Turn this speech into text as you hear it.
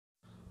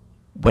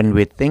When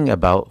we think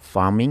about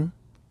farming,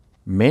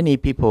 many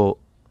people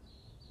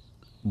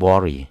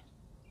worry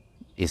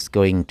it's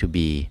going to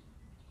be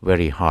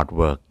very hard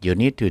work. You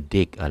need to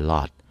dig a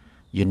lot.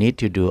 You need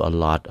to do a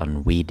lot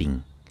on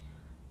weeding.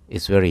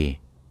 It's very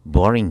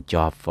boring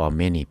job for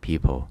many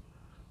people.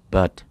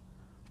 But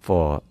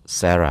for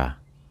Sarah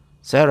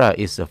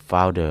is the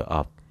founder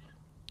of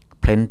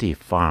Plenty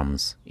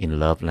Farms in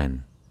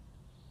Loveland,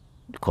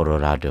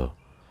 Colorado.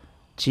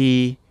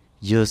 She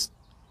used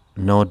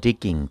no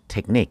digging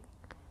technique.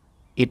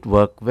 It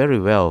worked very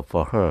well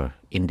for her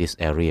in this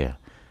area.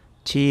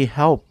 She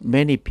helped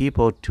many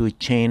people to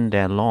change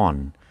their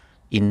lawn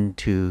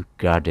into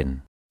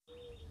garden.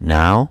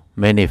 Now,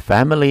 many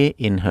families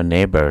in her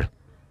neighbor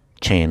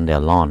change their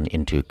lawn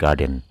into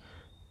garden.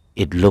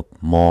 It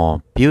look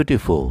more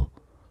beautiful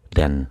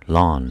than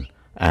lawn,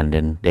 and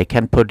then they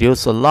can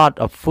produce a lot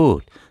of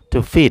food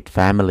to feed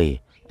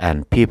family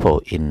and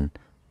people in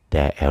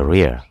their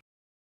area.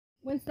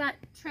 Once that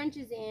trench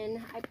is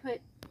in,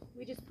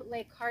 we just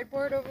lay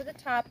cardboard over the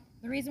top.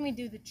 The reason we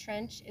do the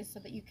trench is so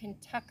that you can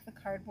tuck the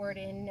cardboard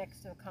in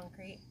next to the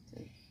concrete.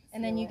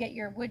 And then you get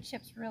your wood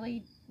chips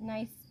really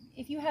nice.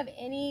 If you have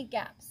any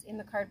gaps in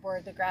the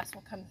cardboard, the grass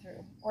will come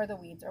through, or the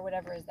weeds, or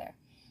whatever is there.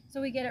 So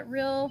we get it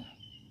real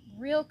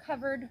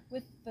covered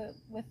with the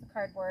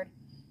cardboard,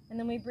 and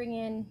then we bring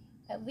in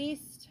at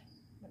least,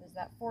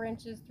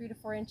 3 to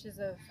 4 inches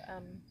of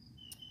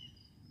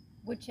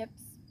wood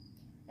chips.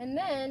 And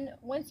then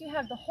once you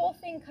have the whole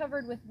thing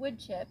covered with wood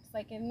chips,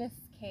 like in this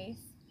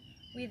case,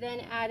 we then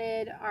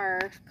added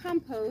our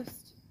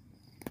compost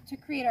to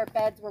create our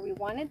beds where we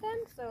wanted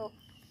them. So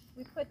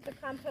we put the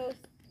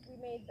compost, we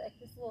made like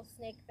this little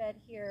snake bed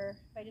here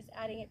by just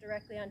adding it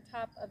directly on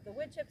top of the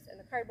wood chips and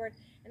the cardboard,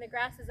 and the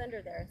grass is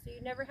under there. So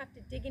you never have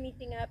to dig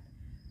anything up.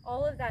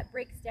 All of that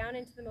breaks down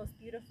into the most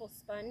beautiful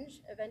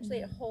sponge. Eventually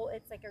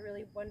it's like a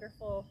really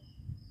wonderful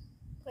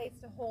place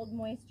to hold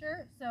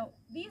moisture. So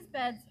these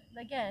beds,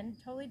 again,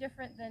 totally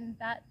different than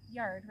that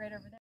yard right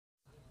over there.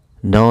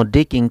 No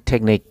digging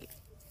technique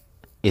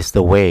is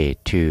the way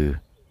to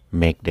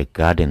make the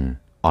garden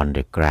on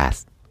the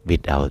grass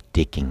without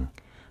digging.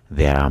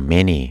 There are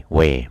many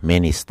ways,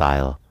 many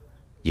styles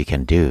you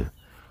can do.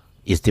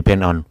 It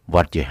depends on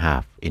what you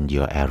have in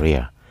your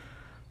area.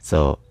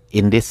 So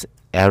in this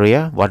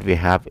area, what we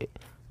have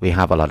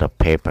a lot of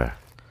paper.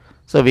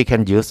 So we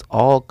can use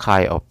all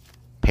kind of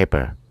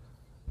paper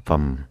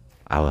from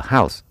our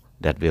house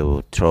that we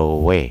will throw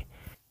away.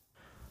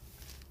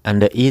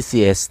 And the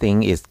easiest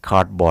thing is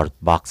cardboard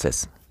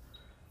boxes.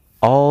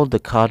 All the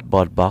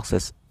cardboard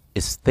boxes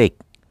is thick,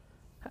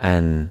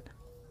 and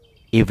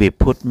if we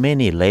put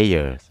many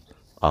layers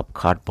of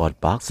cardboard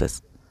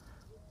boxes,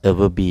 it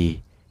will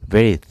be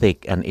very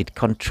thick, and it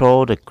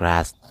control the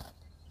grass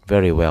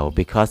very well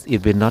because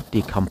it will not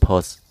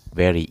decompose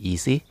very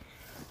easy,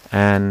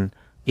 and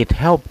it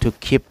help to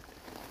keep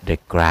the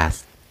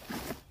grass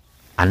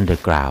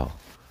underground.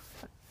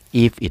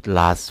 If it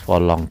lasts for a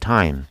long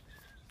time,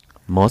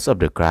 most of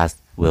the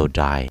grass will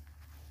die.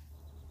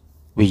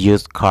 We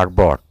use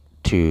cardboard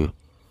to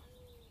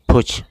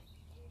push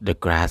the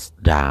grass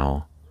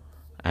down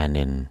and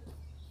then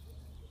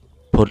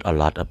put a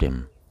lot of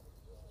them.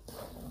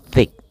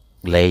 Thick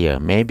layer,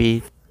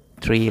 maybe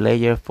 3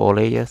 layers, 4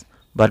 layers.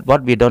 But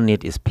what we don't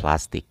need is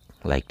plastic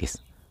like this.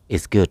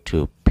 It's good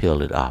to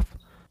peel it off.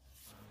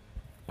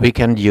 We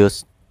can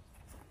use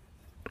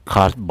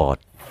cardboard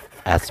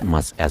as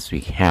much as we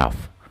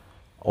have.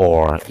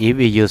 Or if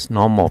we use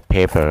normal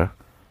paper,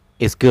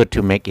 it's good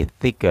to make it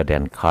thicker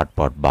than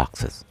cardboard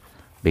boxes,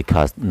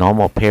 because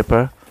normal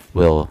paper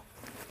will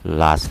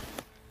last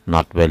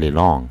not very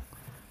long.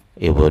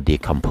 It will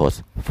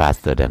decompose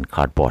faster than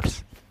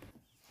cardboards.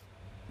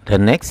 The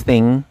next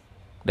thing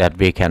that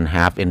we can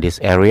have in this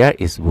area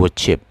is wood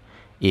chip.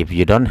 If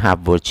you don't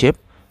have wood chip,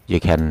 you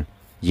can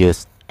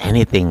use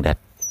anything that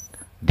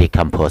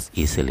decomposes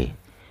easily.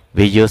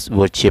 We use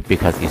wood chip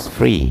because it's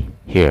free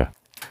here.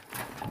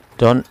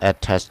 Don't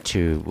attach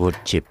to wood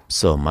chip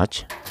so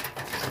much.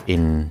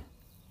 In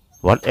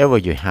whatever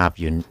you have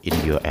in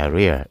your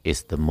area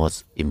is the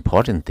most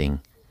important thing.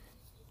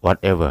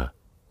 Whatever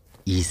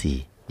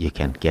easy, you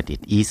can get it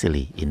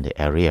easily in the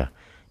area.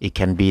 It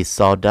can be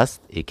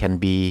sawdust, it can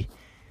be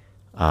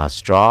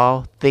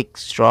straw, thick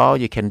straw,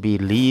 it can be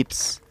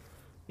leaves,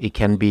 it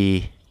can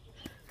be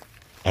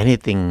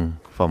anything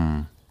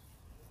from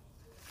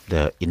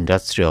the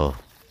industrial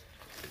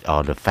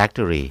or the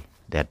factory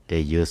that they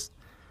use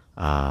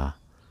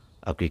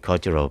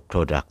agricultural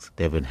products.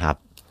 They will have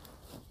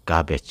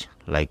garbage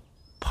like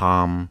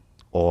palm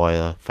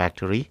oil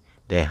factory.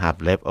 They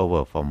have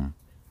leftover from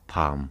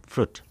palm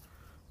fruit,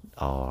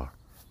 or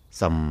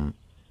some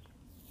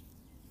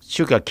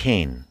sugar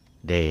cane.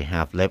 They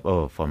have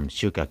leftover from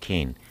sugar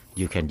cane.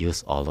 You can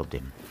use all of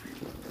them.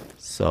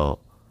 So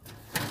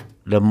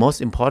the most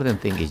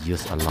important thing is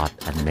use a lot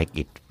and make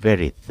it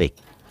very thick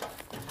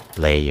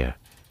layer.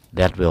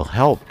 That will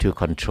help to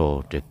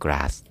control the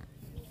grass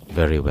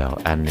very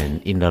well, and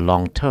then in the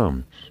long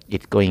term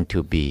it's going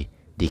to be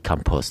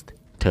decomposed,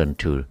 turn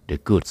to the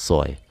good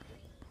soil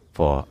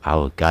for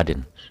our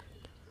garden.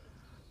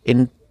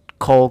 In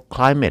cold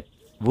climate,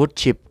 wood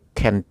chip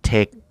can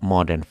take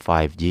more than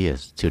 5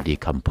 years to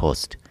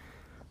decompose.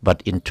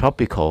 But in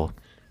tropical,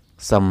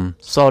 some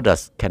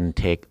sawdust can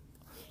take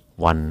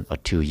 1 or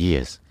 2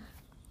 years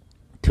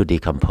to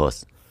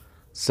decompose.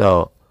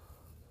 So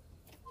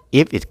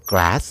if it's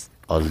grass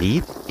or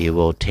leaf, it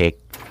will take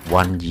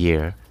 1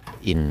 year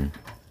in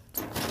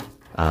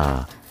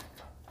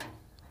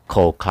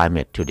cold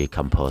climate to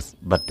decompose.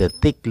 But the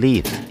thick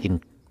leaves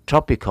in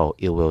tropical,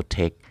 it will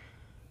take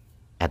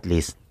at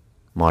least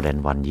more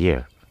than 1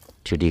 year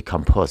to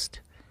decompose.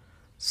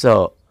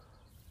 So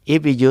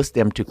if we use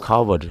them to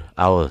cover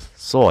our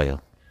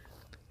soil,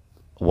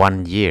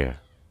 1 year,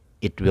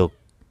 it will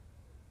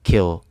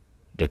kill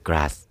the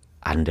grass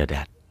under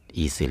that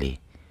easily.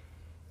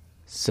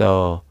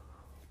 So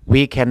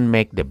we can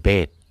make the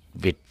bed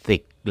with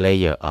thick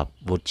layer of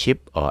wood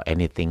chip or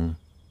anything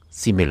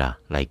similar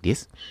like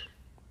this.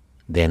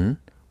 Then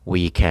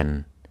we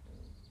can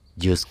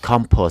use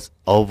compost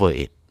over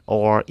it.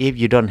 Or if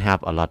you don't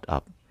have a lot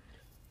of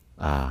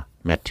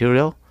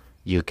material,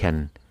 you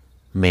can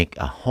make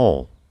a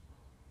hole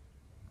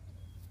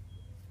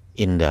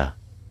in the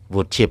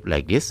wood chip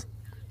like this.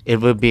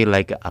 It will be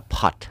like a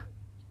pot,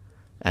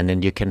 and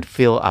then you can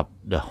fill up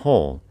the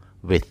hole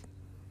with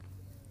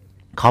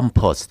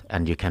compost,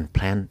 and you can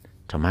plant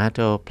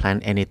tomato,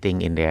 plant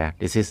anything in there.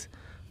 This is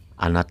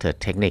another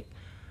technique.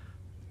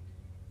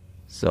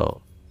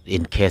 So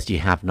in case you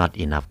have not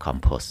enough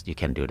compost, you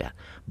can do that.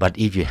 But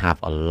if you have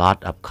a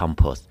lot of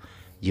compost,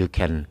 you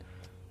can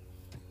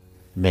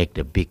make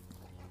the big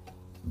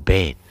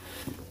bed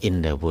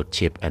in the wood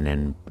chip and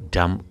then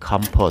dump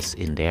compost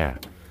in there.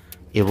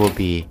 It will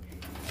be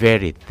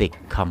very thick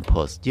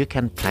compost. You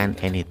can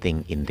plant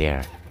anything in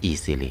there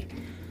easily.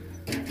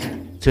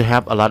 To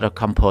have a lot of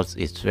compost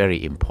is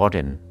very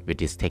important with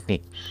this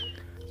technique.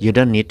 You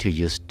don't need to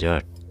use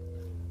dirt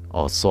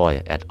or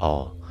soil at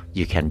all.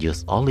 You can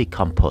use only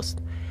compost.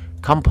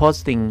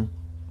 Composting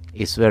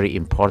is very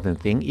important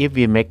thing. If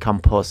we make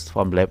compost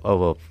from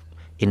leftover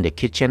in the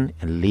kitchen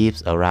and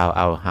leaves around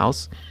our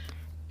house,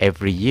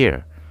 every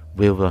year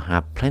we will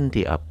have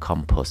plenty of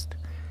compost.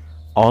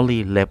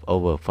 Only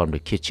leftover from the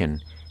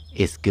kitchen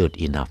is good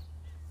enough.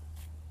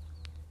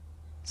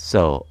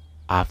 So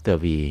after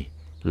we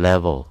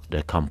level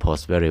the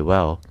compost very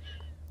well,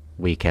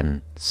 we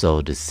can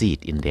sow the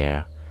seed in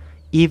there.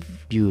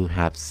 If you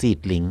have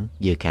seedling,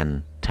 you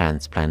can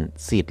transplant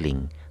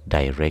seedling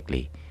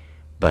directly.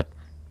 But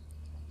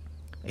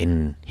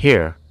in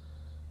here,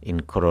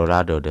 in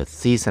Colorado, the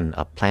season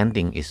of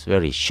planting is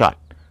very short.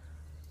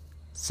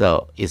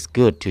 So it's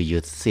good to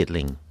use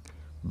seedling.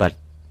 But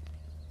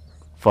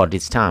for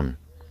this time,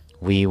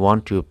 we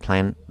want to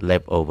plant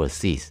leftover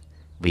seeds.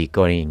 We're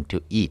going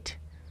to eat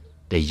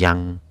the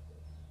young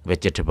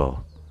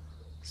vegetable.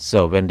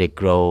 So when they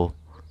grow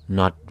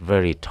not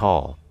very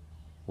tall,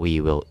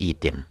 we will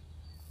eat them.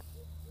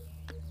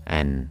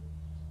 And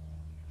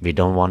we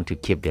don't want to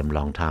keep them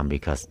long time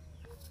because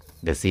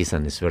the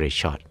season is very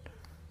short.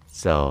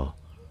 So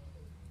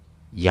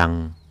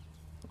young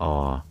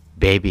or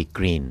baby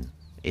green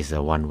is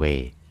a one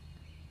way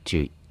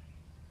to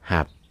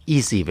have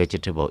easy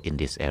vegetable in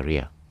this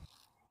area.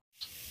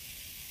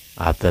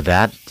 After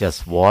that,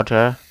 just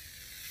water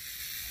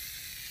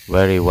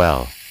very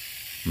well.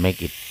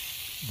 Make it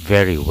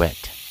very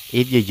wet.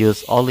 If you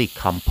use only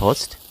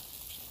compost,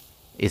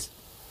 it's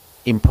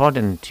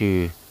important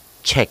to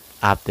check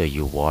after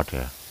you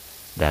water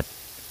that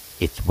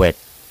it's wet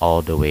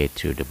all the way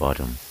to the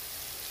bottom.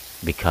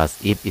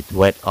 Because if it's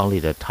wet only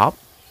the top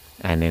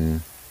and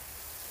then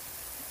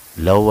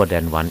lower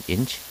than 1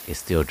 inch, it's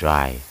still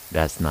dry.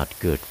 That's not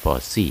good for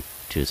seed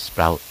to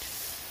sprout.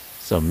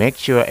 So make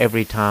sure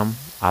every time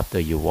after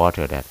you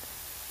water that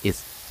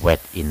it's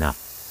wet enough.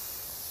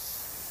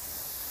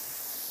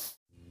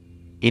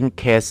 In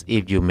case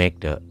if you make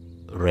the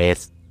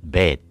raised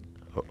bed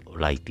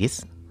like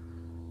this,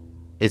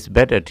 it's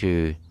better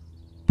to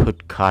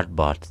put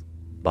cardboard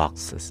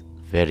boxes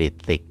very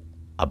thick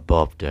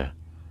above the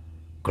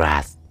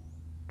grass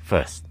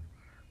first,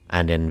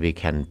 and then we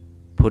can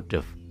put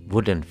the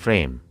wooden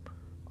frame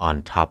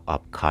on top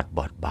of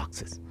cardboard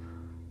boxes,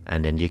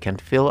 and then you can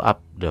fill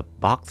up the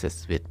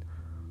boxes with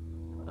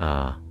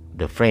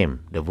the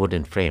frame, the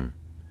wooden frame.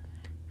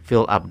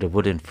 Fill up the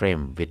wooden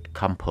frame with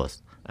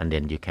compost, and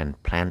then you can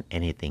plant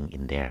anything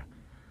in there.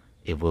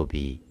 It will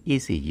be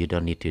easy. You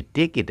don't need to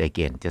dig it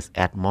again. Just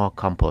add more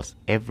compost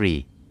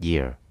every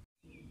year.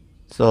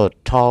 So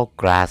tall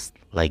grass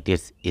like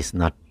this is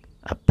not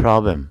a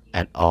problem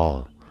at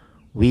all.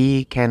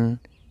 We can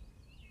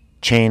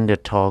change the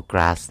tall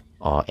grass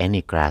or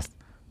any grass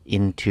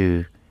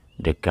into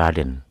the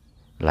garden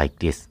like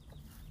this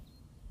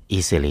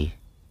easily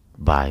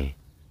by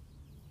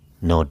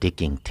no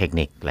digging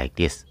technique like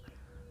this.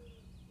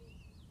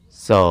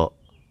 So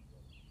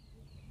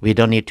we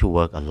don't need to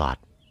work a lot.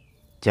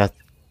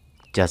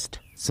 Just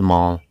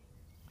small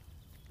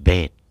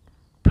bed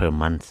per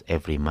month.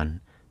 Every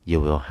month you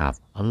will have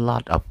a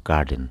lot of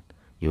garden.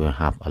 You will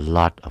have a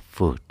lot of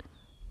food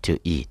to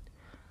eat.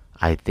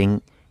 I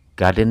think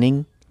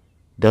gardening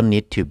don't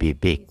need to be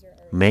big.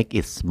 make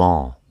it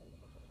small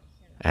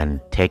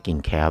and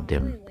taking care of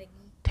them,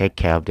 take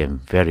care of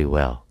them very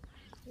well.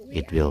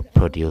 It will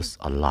produce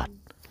a lot.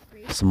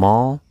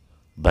 Small,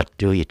 but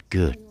do it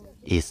good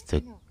is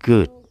the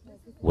good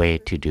way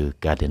to do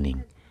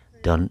gardening.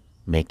 Don't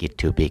make it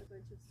too big.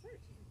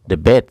 The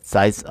bed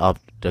size of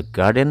the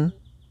garden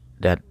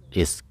that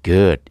is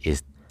good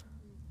is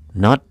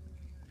not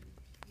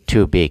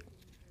too big.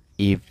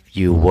 If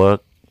you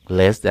work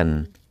less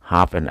than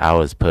half an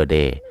hour per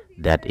day,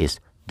 that is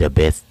the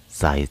best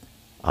size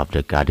of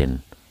the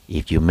garden.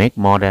 If you make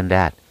more than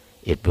that,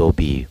 it will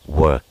be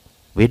work.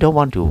 We don't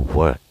want to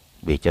work.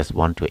 We just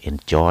want to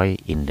enjoy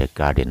in the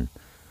garden.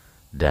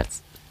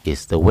 That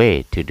is the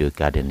way to do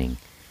gardening.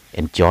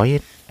 Enjoy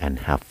it and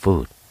have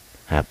food,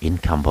 have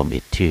income from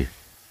it too.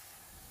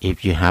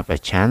 If you have a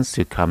chance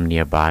to come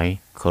nearby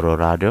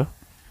Colorado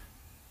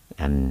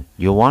and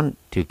you want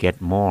to get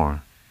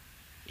more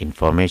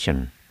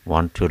information,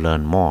 want to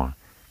learn more,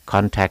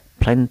 contact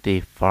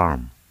Plenty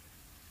Farm.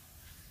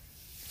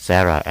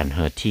 Sarah and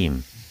her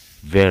team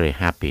very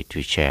happy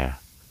to share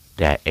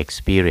their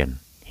experience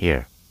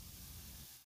here.